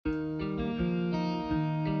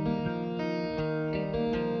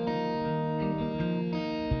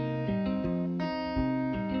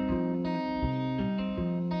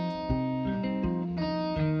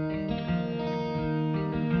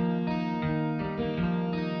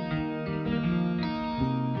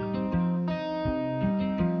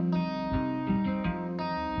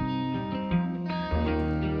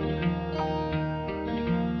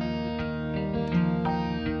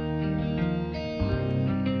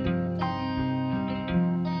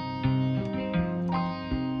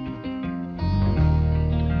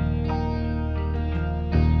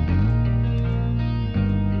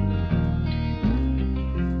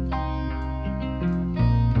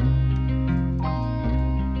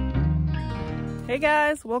Hey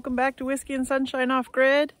guys, welcome back to Whiskey and Sunshine Off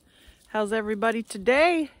Grid. How's everybody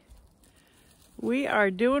today? We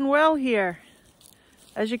are doing well here.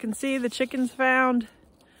 As you can see, the chickens found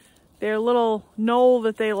their little knoll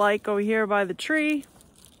that they like over here by the tree.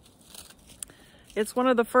 It's one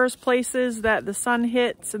of the first places that the sun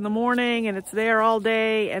hits in the morning, and it's there all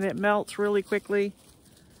day and it melts really quickly.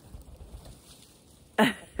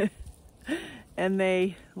 And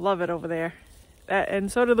they love it over there.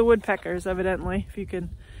 And so do the woodpeckers, evidently. If you can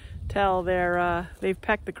tell, they've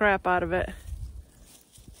pecked the crap out of it.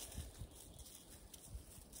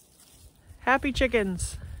 Happy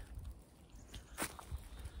chickens.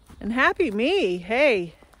 And happy me.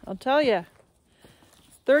 Hey, I'll tell you.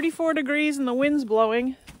 34 degrees and the wind's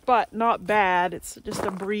blowing, but not bad. It's just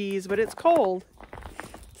a breeze, but it's cold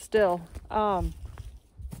still.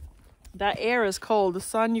 That air is cold. The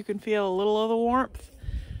sun, you can feel a little of the warmth,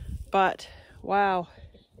 but wow.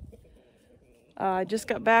 I just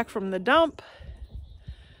got back from the dump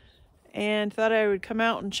and thought I would come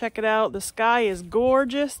out and check it out. The sky is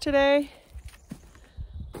gorgeous today.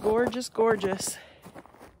 Gorgeous, gorgeous.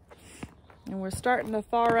 And we're starting to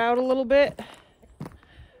thaw out a little bit.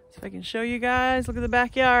 So I can show you guys. Look at the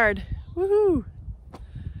backyard. Woohoo!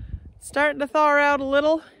 Starting to thaw out a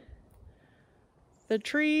little. The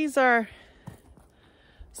trees are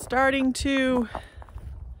starting to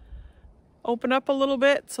open up a little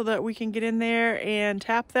bit so that we can get in there and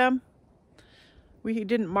tap them. We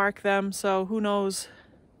didn't mark them, so who knows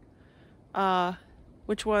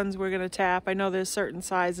which ones we're going to tap. I know there's certain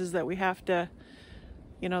sizes that we have to,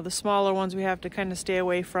 you know, the smaller ones we have to kind of stay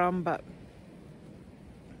away from, but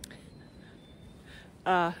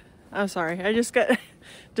I'm sorry, I just got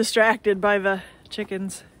distracted by the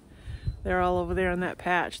chickens. They're all over there in that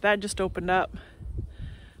patch. That just opened up.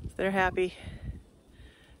 They're happy.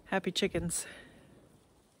 Happy chickens.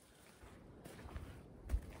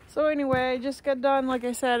 So anyway, I just got done. Like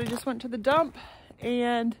I said, I just went to the dump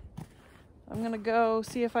and I'm gonna go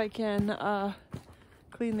see if I can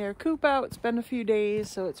clean their coop out. It's been a few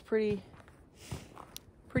days, so it's pretty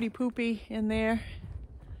poopy in there.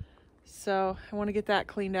 So I want to get that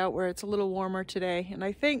cleaned out where it's a little warmer today. And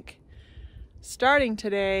I think starting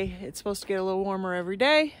today, it's supposed to get a little warmer every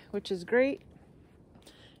day, which is great.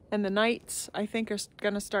 And the nights, I think, are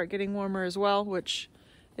going to start getting warmer as well, which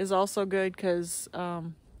is also good because that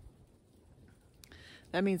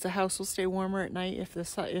means the house will stay warmer at night if the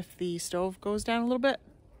stove goes down a little bit.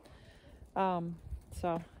 But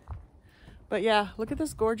yeah, look at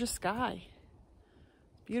this gorgeous sky.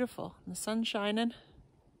 It's beautiful. The sun's shining.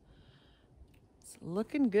 It's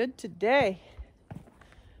looking good today.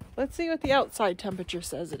 Let's see what the outside temperature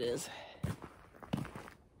says it is.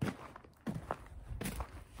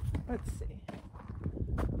 Let's see. It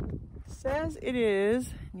says it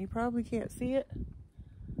is, and you probably can't see it.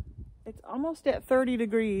 It's almost at 30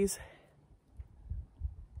 degrees.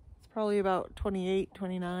 It's probably about 28,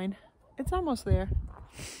 29. It's almost there.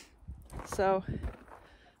 So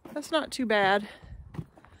that's not too bad.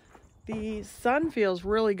 The sun feels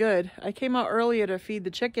really good. I came out earlier to feed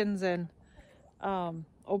the chickens and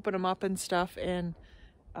open them up and stuff, and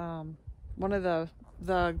one of the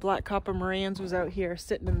black copper Morans was out here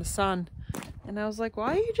sitting in the sun, and I was like,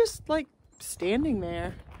 why are you just like standing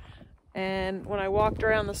there? And when I walked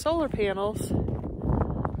around the solar panels,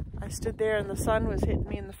 I stood there and the sun was hitting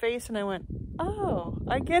me in the face, and I went, oh,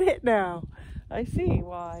 I get it now. I see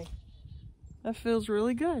why. That feels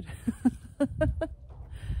really good.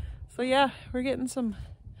 So yeah, we're getting some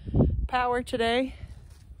power today.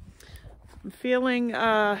 I'm feeling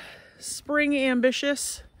spring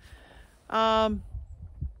ambitious.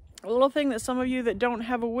 A little thing that some of you that don't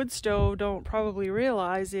have a wood stove don't probably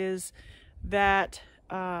realize is that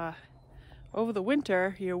over the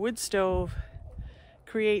winter, your wood stove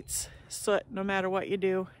creates soot no matter what you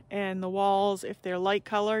do. And the walls, if they're light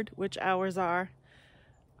colored, which ours are,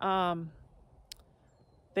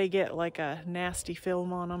 they get like a nasty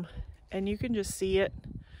film on them. And you can just see it.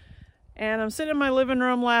 And I'm sitting in my living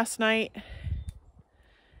room last night,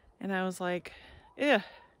 and I was like, ew,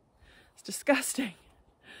 it's disgusting.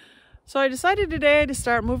 So I decided today to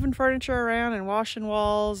start moving furniture around and washing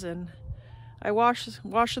walls, and I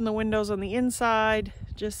washing the windows on the inside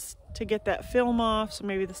just to get that film off, so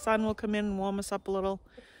maybe the sun will come in and warm us up a little.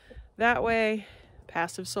 That way,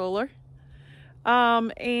 passive solar.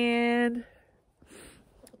 And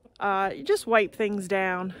you just wipe things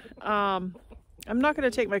down. I'm not going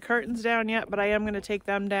to take my curtains down yet, but I am going to take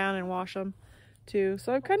them down and wash them too.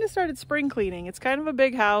 So I've kind of started spring cleaning. It's kind of a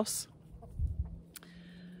big house,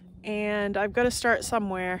 and I've got to start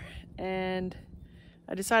somewhere, and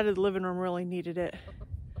I decided the living room really needed it.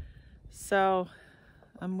 So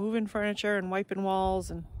I'm moving furniture and wiping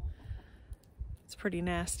walls, and it's pretty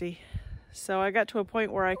nasty. So I got to a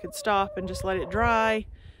point where I could stop and just let it dry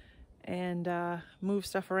and move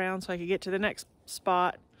stuff around so I could get to the next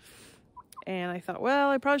spot. And I thought, well,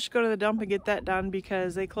 I probably should go to the dump and get that done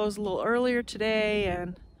because they closed a little earlier today,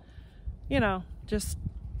 and you know, just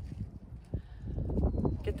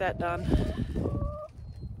get that done.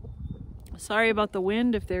 Sorry about the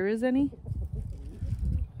wind if there is any.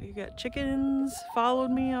 You got chickens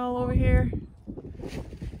followed me all over here.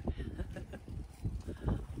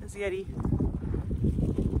 There's Yeti.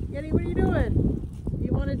 Yeti, what are you doing?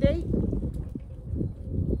 You want a date?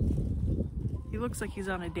 He looks like he's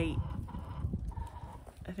on a date.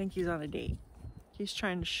 I think he's on a date. He's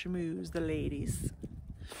trying to schmooze the ladies.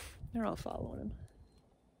 They're all following him.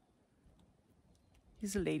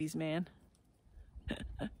 He's a ladies' man.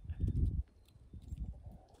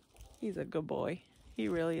 He's a good boy. He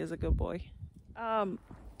really is a good boy.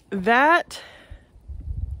 That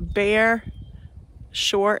bear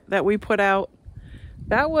short that we put out,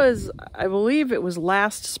 that was, I believe it was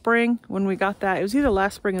last spring when we got that. It was either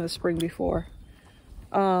last spring or the spring before.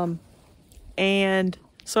 And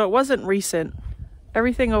so it wasn't recent.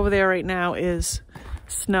 Everything over there right now is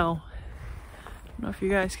snow. I don't know if you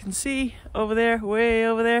guys can see over there, way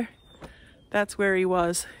over there. That's where he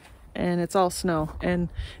was. And it's all snow. And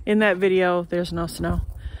in that video, there's no snow.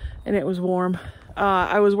 And it was warm.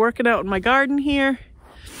 I was working out in my garden here.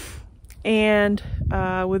 And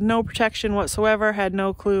with no protection whatsoever, had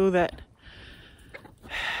no clue that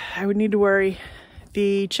I would need to worry.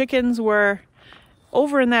 The chickens were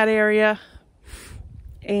over in that area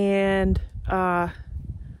and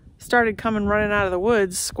started coming running out of the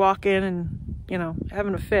woods, squawking and, you know,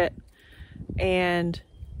 having a fit. And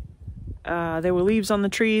there were leaves on the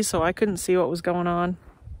trees, so I couldn't see what was going on.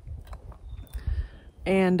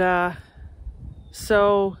 And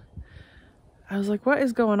so I was like, what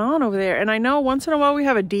is going on over there? And I know once in a while we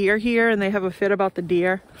have a deer here and they have a fit about the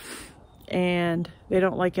deer and they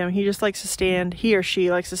don't like him. He just likes to stand, he or she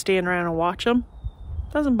likes to stand around and watch them.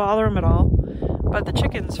 Doesn't bother him at all. But the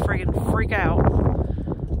chickens friggin' freak out.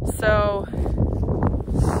 So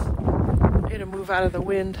I'm gonna move out of the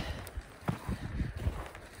wind.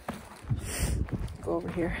 Go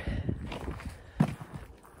over here.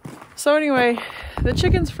 So anyway, the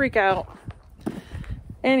chickens freak out.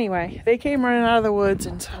 Anyway, they came running out of the woods,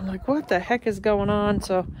 and so I'm like, what the heck is going on?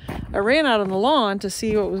 So I ran out on the lawn to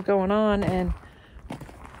see what was going on, and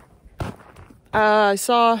I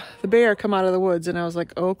saw the bear come out of the woods, and I was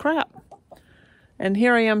like, oh crap. And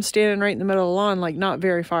here I am standing right in the middle of the lawn, like not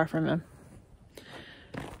very far from him.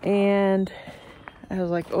 And I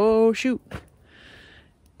was like, oh shoot.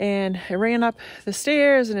 And I ran up the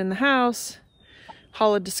stairs and in the house,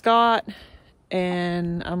 hollered to Scott,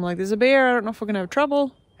 and I'm like, there's a bear, I don't know if we're gonna have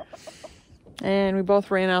trouble. And we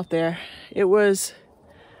both ran out there. It was,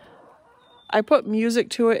 I put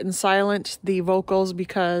music to it and silenced the vocals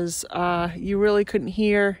because you really couldn't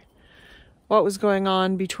hear what was going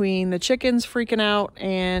on between the chickens freaking out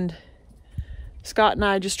and Scott and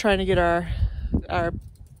I just trying to get our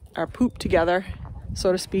poop together,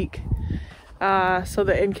 so to speak. So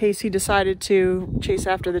that in case he decided to chase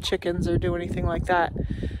after the chickens or do anything like that.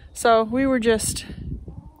 So we were just,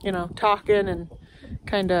 you know, talking and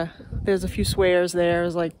kind of, there's a few swears there. It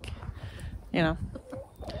was like, you know,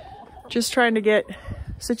 just trying to get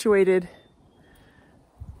situated.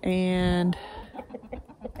 And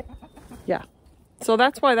yeah, so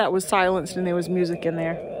that's why that was silenced and there was music in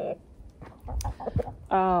there.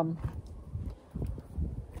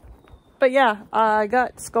 But yeah, I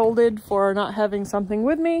got scolded for not having something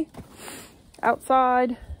with me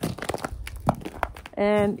outside.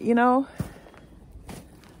 And, you know,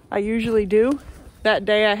 I usually do. That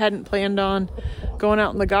day I hadn't planned on going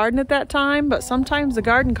out in the garden at that time, but sometimes the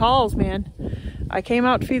garden calls, man. I came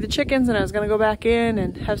out to feed the chickens and I was going to go back in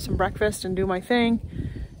and have some breakfast and do my thing.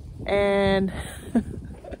 And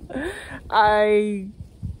I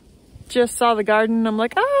just saw the garden and I'm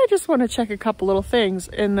like, oh, I just want to check a couple little things.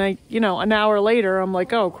 And like, you know, an hour later, I'm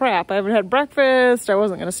like, oh crap, I haven't had breakfast. I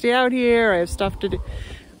wasn't going to stay out here. I have stuff to do.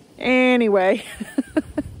 Anyway,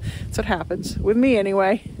 that's what happens with me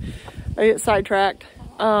anyway. I get sidetracked.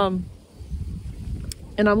 And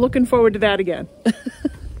I'm looking forward to that again.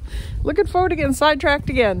 Looking forward to getting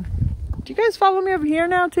sidetracked again. Do you guys follow me over here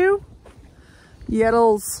now too?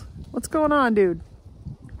 Yettles. What's going on, dude?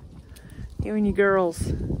 You and you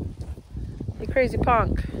girls. You crazy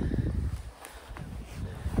punk.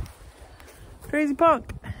 Crazy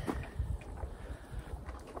punk.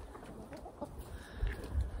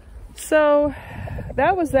 So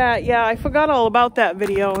that was that. Yeah, I forgot all about that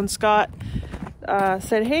video, and Scott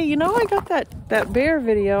said, hey, you know, I got that bear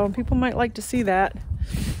video and people might like to see that.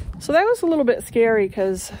 So that was a little bit scary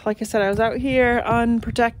because, like I said, I was out here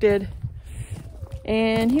unprotected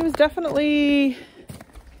and he was definitely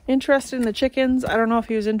interested in the chickens. I don't know if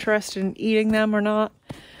he was interested in eating them or not.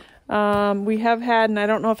 We have had, and I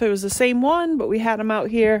don't know if it was the same one, but we had him out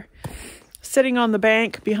here sitting on the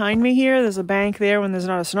bank behind me here. There's a bank there when there's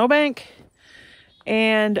not a snowbank.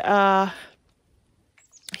 And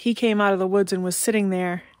he came out of the woods and was sitting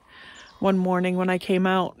there one morning when I came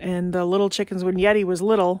out. And the little chickens, when Yeti was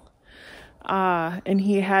little, and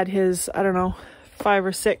he had his, I don't know, 5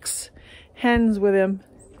 or 6 hens with him.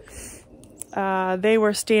 They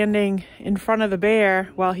were standing in front of the bear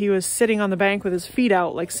while he was sitting on the bank with his feet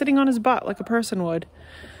out, like sitting on his butt like a person would.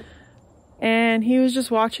 And he was just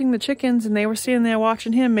watching the chickens and they were standing there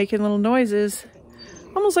watching him making little noises,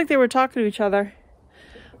 almost like they were talking to each other.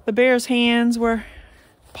 The bear's hands were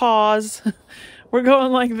paws, were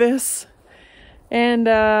going like this. And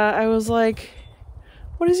I was like,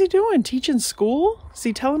 what is he doing? Teaching school? Is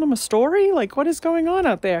he telling them a story? Like, what is going on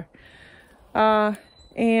out there?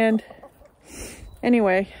 And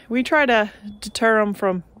anyway, we try to deter them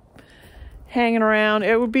from hanging around.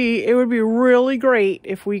 It would be really great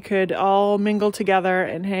if we could all mingle together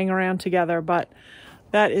and hang around together, but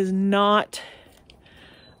that is not,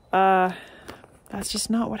 that's just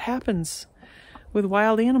not what happens with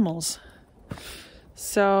wild animals.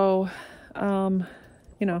 So,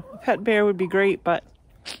 you know, a pet bear would be great, but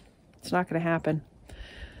it's not going to happen.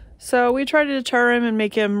 So we try to deter him and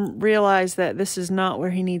make him realize that this is not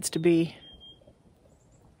where he needs to be.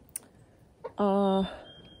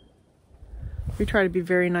 We try to be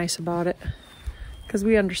very nice about it because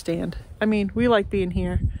we understand. I mean, we like being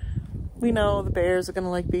here. We know the bears are going to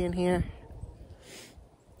like being here.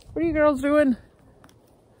 What are you girls doing?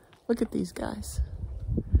 Look at these guys.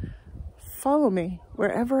 Follow me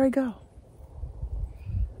wherever I go.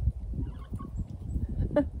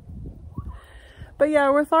 But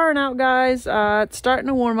yeah, we're thawing out, guys. It's starting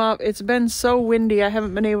to warm up. It's been so windy. I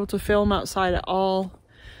haven't been able to film outside at all.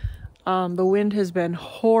 The wind has been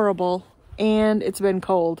horrible and it's been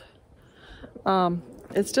cold.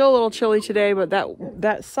 It's still a little chilly today, but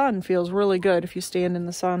that sun feels really good if you stand in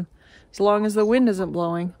the sun, as long as the wind isn't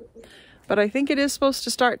blowing. But I think it is supposed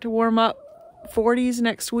to start to warm up. 40s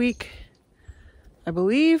next week, I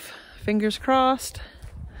believe. Fingers crossed.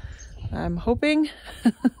 I'm hoping.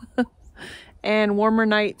 And warmer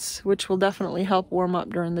nights, which will definitely help warm up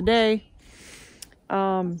during the day.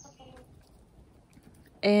 And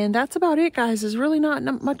that's about it, guys. There's really not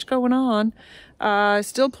much going on.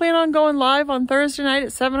 Still plan on going live on Thursday night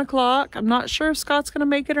at 7 o'clock. I'm not sure if Scott's going to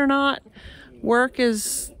make it or not. Work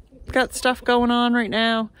is got stuff going on right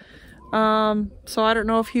now. So I don't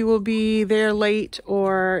know if he will be there late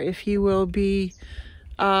or if he will be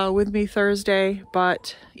with me Thursday.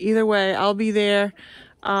 But either way, I'll be there.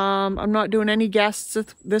 I'm not doing any guests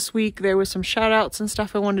this week. There was some shout outs and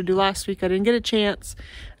stuff I wanted to do last week. I didn't get a chance.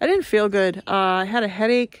 I didn't feel good. I had a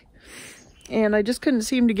headache and I just couldn't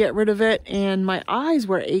seem to get rid of it. And my eyes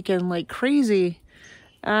were aching like crazy.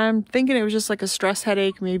 I'm thinking it was just like a stress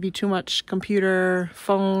headache, maybe too much computer,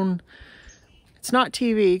 phone. It's not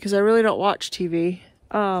TV because I really don't watch TV.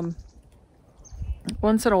 Once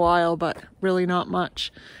in a while, but really not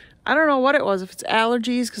much. I don't know what it was, if it's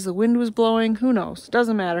allergies because the wind was blowing, who knows,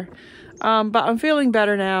 doesn't matter. But I'm feeling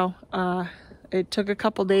better now. It took a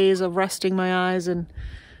couple days of resting my eyes and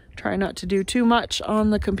trying not to do too much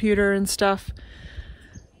on the computer and stuff.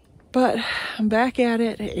 But I'm back at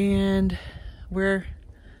it and we're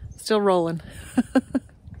still rolling.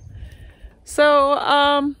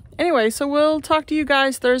 So, anyway, so we'll talk to you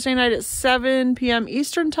guys Thursday night at 7 p.m.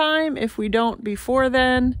 Eastern time. If we don't before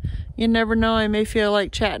then, you never know, I may feel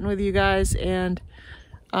like chatting with you guys and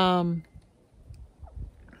go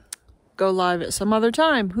live at some other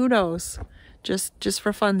time. Who knows? Just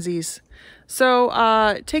for funsies.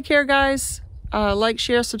 So take care, guys. Like,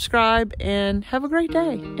 share, subscribe, and have a great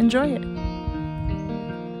day. Enjoy it.